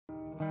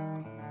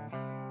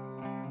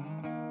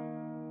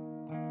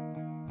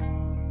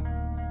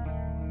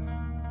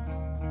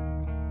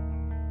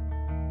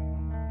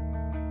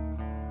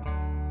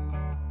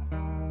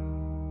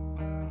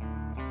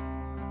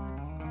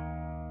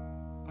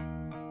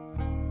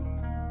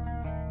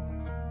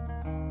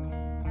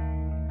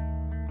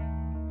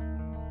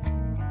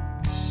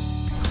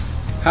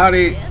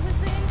Howdy,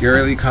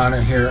 Gary Lee Conner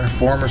here,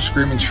 former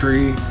Screaming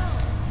Tree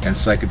and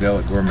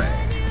Psychedelic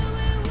Gourmet.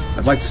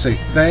 I'd like to say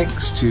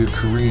thanks to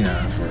Karina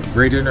for a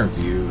great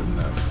interview in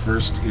the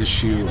first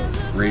issue of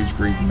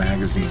Ragebreed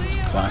Magazine's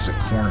Classic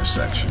Corner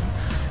section,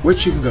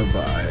 which you can go buy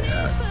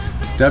at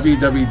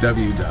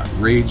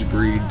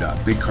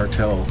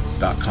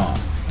www.ragebreed.bigcartel.com.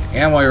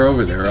 And while you're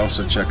over there,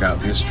 also check out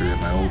the history of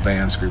my old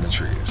band, Screaming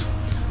Trees.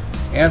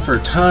 And for a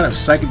ton of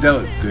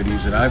psychedelic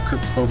goodies that I've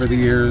cooked over the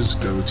years,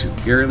 go to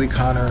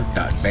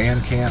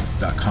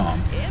garyleeconner.bandcamp.com,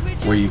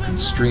 where you can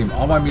stream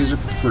all my music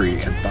for free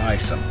and buy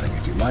something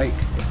if you like,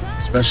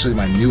 especially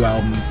my new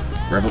album,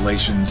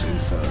 Revelations In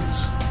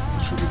Fuzz,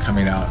 which will be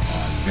coming out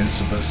on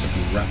Vincibus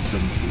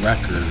Rectum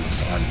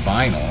Records on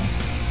vinyl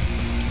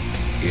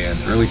in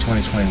early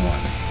 2021.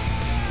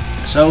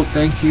 So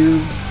thank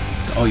you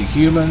to all you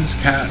humans,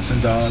 cats,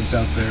 and dogs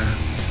out there.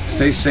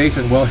 Stay safe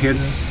and well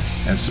hidden,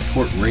 and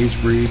support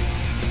Ragebreed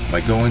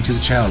by going to the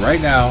channel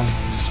right now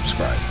to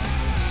subscribe.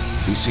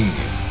 Be seeing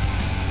you.